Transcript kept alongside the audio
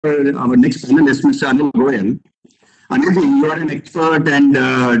our next panelist, Mr. Anil Goel. Anil, you are an expert and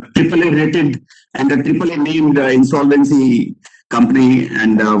AAA rated and a AAA named insolvency company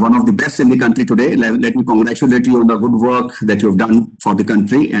and one of the best in the country today. Let me congratulate you on the good work that you've done for the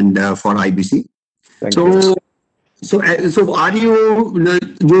country and for IBC. Thank so, you. so are you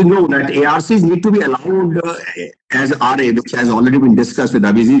know that ARCs need to be allowed as RA, which has already been discussed with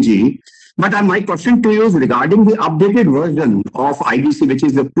Abhijit ji. But my question to you is regarding the updated version of IBC, which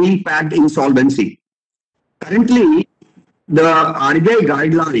is the pre-packed insolvency. Currently, the RBI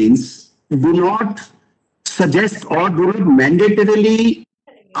guidelines do not suggest or do not mandatorily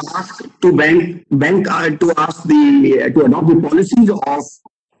ask to bank to ask the to adopt the policies of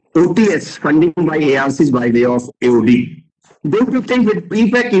OTS funding by ARCs by way of AOD. Don't you think with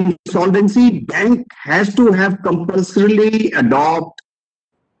pre-pack insolvency, bank has to have compulsorily adopt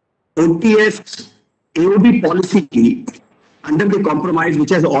OTS AOD policy under the compromise which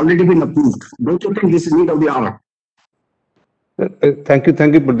has already been approved? Don't you think this is need of the hour? Thank you,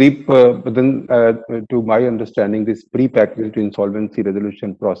 Pradeep. But then, to my understanding, this pre-packaged insolvency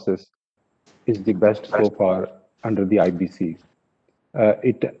resolution process is the best so far under the IBC.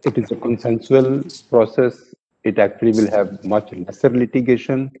 It is a consensual process. It actually will have much lesser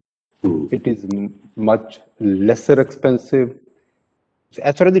litigation. It is much lesser expensive.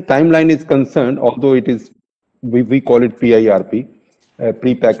 As far as the timeline is concerned, although it is, we call it PIRP,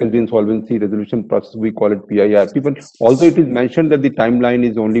 pre-packaged insolvency resolution process, we call it PIRP, but although it is mentioned that the timeline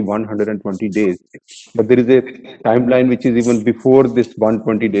is only 120 days, but there is a timeline which is even before this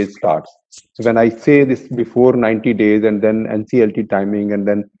 120 days starts. So when I say this before 90 days and then NCLT timing and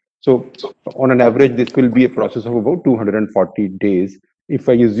then, so on an average, this will be a process of about 240 days. If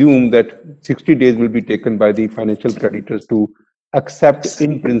I assume that 60 days will be taken by the financial creditors to accept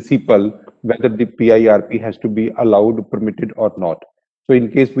in principle whether the PIRP has to be allowed, permitted or not. So in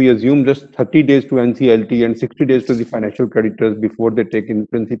case we assume just 30 days to NCLT and 60 days to the financial creditors before they take in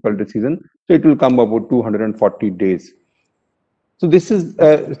principle decision, so it will come about 240 days. So this is,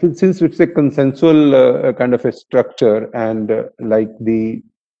 since it's a consensual kind of a structure and like the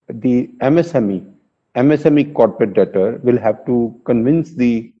MSME corporate debtor will have to convince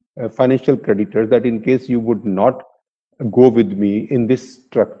the financial creditors that in case you would not go with me in this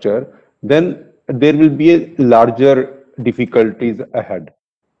structure, then there will be a larger difficulties ahead.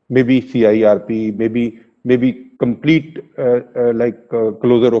 Maybe CIRP, maybe complete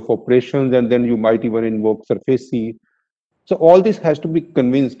closure of operations, and then you might even invoke SURFACE. So all this has to be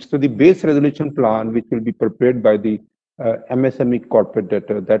convinced. So the base resolution plan, which will be prepared by the MSME corporate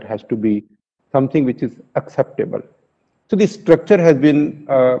debtor, that has to be something which is acceptable. So the structure has been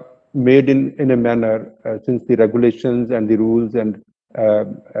made in a manner since the regulations and the rules and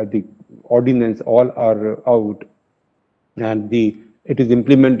the ordinance all are out, and it is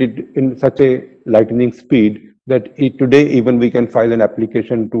implemented in such a lightning speed that today even we can file an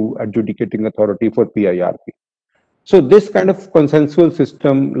application to adjudicating authority for PIRP. So this kind of consensual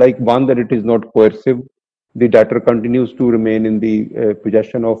system, like one that it is not coercive, the debtor continues to remain in the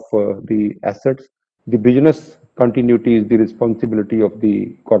possession of the assets. The business continuity is the responsibility of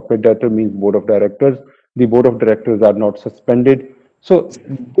the corporate debtor, means board of directors. The board of directors are not suspended. So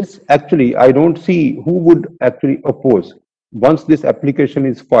this actually, I don't see who would actually oppose. Once this application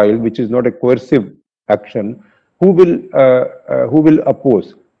is filed, which is not a coercive action, who will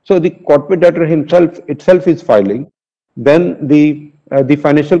oppose? So the corporate debtor itself is filing. Then the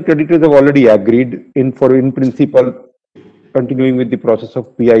financial creditors have already agreed in principle continuing with the process of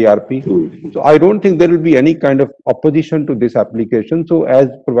PIRP. So I don't think there will be any kind of opposition to this application. So as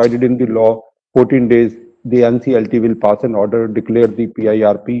provided in the law, 14 days, the NCLT will pass an order, declare the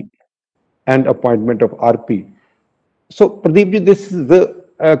PIRP and appointment of RP. So Pradeep, this is the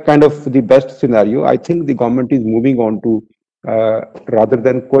kind of the best scenario. I think the government is moving on to, rather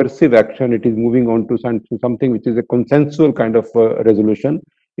than coercive action, it is moving on to something which is a consensual kind of resolution.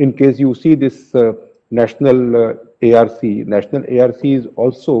 In case you see this national ARC is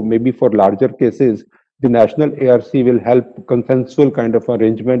also maybe for larger cases, the national ARC will help consensual kind of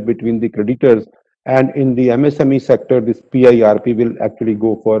arrangement between the creditors, and in the MSME sector, this PIRP will actually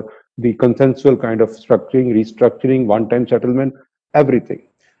go for the consensual kind of restructuring, one-time settlement, everything.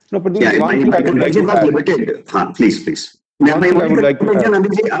 No, but my contention was limited. Please. My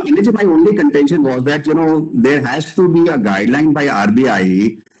only contention was that, there has to be a guideline by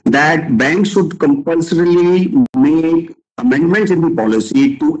RBI that banks should compulsorily make amendments in the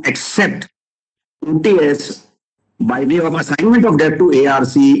policy to accept OTS by way of assignment of debt to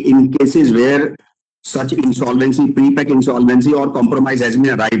ARC in cases where such insolvency, pre-pack insolvency or compromise has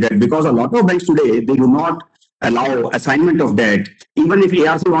been arrived at. Because a lot of banks today, they do not allow assignment of debt, even if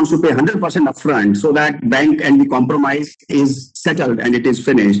ARC wants to pay 100% upfront, so that bank and the compromise is settled and it is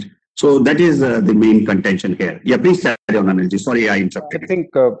finished. So that is the main contention here. Yeah, please carry on, Anilji. Sorry, I interrupted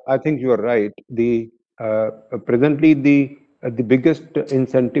you. I think you are right. Presently the biggest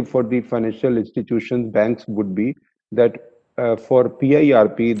incentive for the financial institutions, banks, would be that for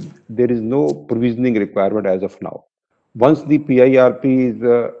PIRP there is no provisioning requirement as of now. Once the PIRP is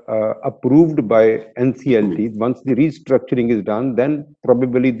approved by NCLT, once the restructuring is done, then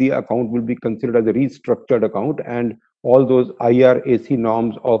probably the account will be considered as a restructured account, and all those IRAC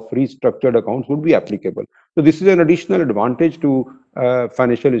norms of restructured accounts would be applicable. So this is an additional advantage to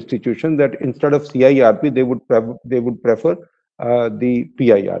financial institutions, that instead of CIRP, they would prefer the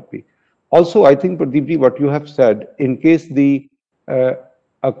PIRP. Also, I think, Pradeepji, what you have said, in case the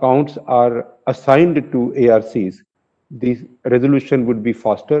accounts are assigned to ARCs, the resolution would be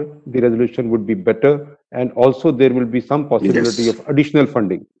faster, the resolution would be better, and also there will be some possibility Yes. of additional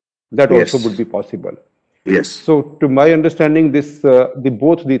funding. That Yes. also would be possible. Yes. So, to my understanding,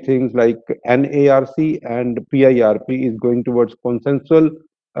 both the things like NARC and PIRP is going towards consensual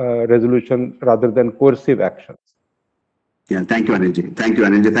resolution rather than coercive actions. Yeah, thank you, Anilji. Thank you,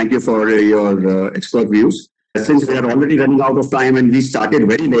 Anilji. Thank you for your expert views. Since we are already running out of time and we started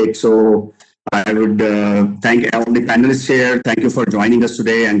very late, so I would thank all the panelists here. Thank you for joining us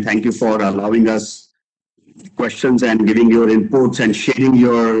today, and thank you for allowing us questions and giving your inputs and sharing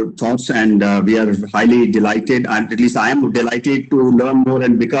your thoughts. And we are highly delighted, and at least I am delighted to learn more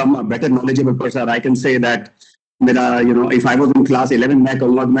and become a better knowledgeable person. I can say that if I was in class 11, मैं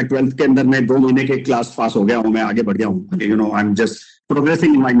कहूँगा कि मैं 12th के अंदर मैं 2 महीने के class pass हो गया हूँ, मैं आगे बढ़ गया हूँ. I'm just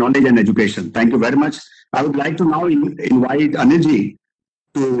progressing in my knowledge and education. Thank you very much. I would like to now invite Anilji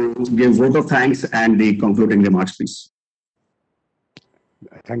to give vote of thanks and the concluding remarks, please.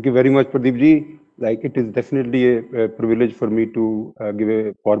 Thank you very much, Pradeepji. Like, it is definitely a privilege for me to give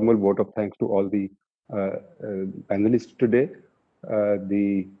a formal vote of thanks to all the panelists today.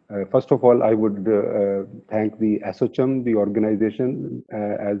 First of all, I would thank the ASSOCHAM, the organization,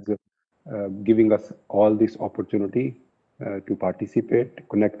 as giving us all this opportunity to participate,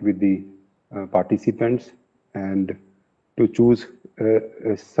 connect with the participants, and to choose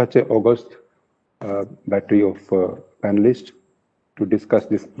such an august battery of panelists to discuss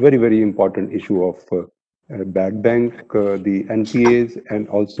this very, very important issue of bad bank, the NPAs, and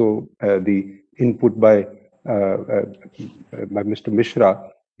also the input by Mr.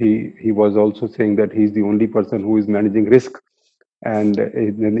 Mishra. He was also saying that he's the only person who is managing risk, and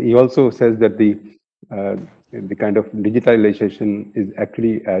he also says that the kind of digitalization is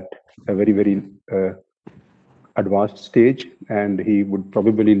actually at a very, very advanced stage, and he would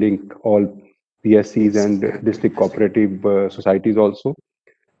probably link all PSCs and district cooperative societies also.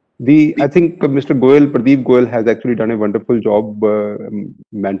 I think Mr. Goel, Pradeep Goel, has actually done a wonderful job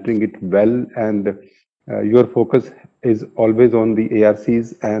mentoring it well, and your focus is always on the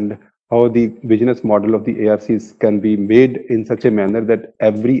ARCs and how the business model of the ARCs can be made in such a manner that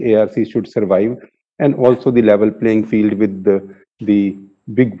every ARC should survive, and also the level playing field with the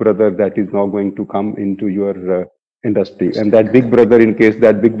big brother that is now going to come into your industry. And that big brother, in case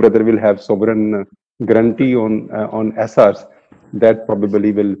that big brother will have sovereign guarantee on SRs, that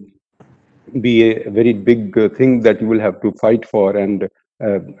probably will be a very big thing that you will have to fight for. And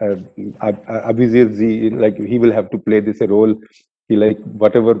Abhijit, like, he will have to play this a role. Like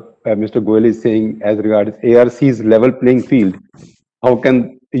whatever Mr. Goel is saying as regards ARC's level playing field, how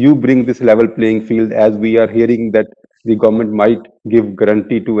can you bring this level playing field, as we are hearing that the government might give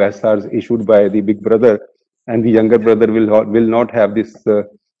guarantee to SRs issued by the big brother, and the younger brother will not have this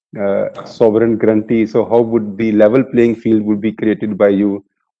sovereign guarantee. So how would the level playing field would be created by you?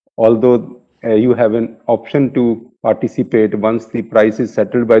 Although you have an option to participate once the price is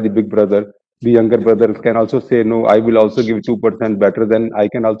settled by the big brother, the younger brother can also say, no, I will also give 2% better than I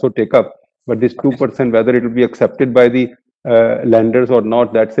can also take up. But this 2%, whether it will be accepted by the lenders or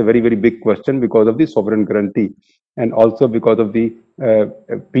not, that's a very, very big question, because of the sovereign guarantee. And also because of the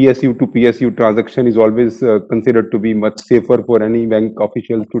PSU to PSU transaction is always considered to be much safer for any bank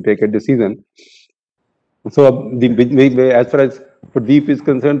officials to take a decision. So as far as Pradeep is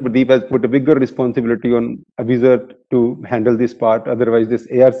concerned, Pradeep has put a bigger responsibility on Abhijit to handle this part. Otherwise, this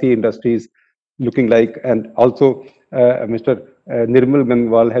ARC industry is looking like, and also Mr. Nirmal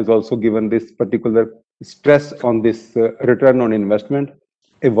Gangwal has also given this particular stress on this return on investment,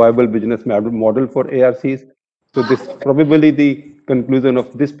 a viable business model for ARCs. So this probably the conclusion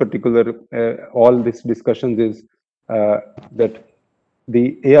of this particular, all these discussions is that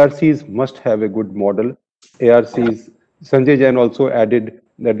the ARCs must have a good model. ARCs, Sanjay Jain also added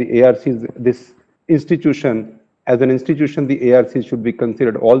that the ARCs, this institution, as an institution, the ARCs should be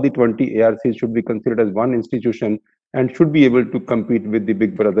considered, all the 20 ARCs should be considered as one institution and should be able to compete with the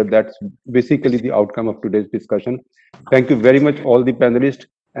Big Brother. That's basically the outcome of today's discussion. Thank you very much, all the panelists,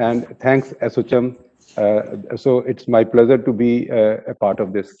 and thanks, ASSOCHAM. So it's my pleasure to be a part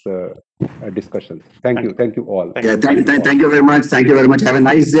of this discussion. Thank you all. Yeah, thank you very much. Thank you very much. Have a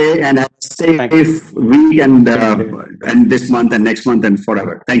nice day and have a safe week and this month and next month and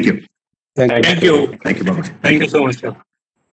forever. Thank you. Thank you. Thank you. Thank you, Bharat. Thank you so much, sir.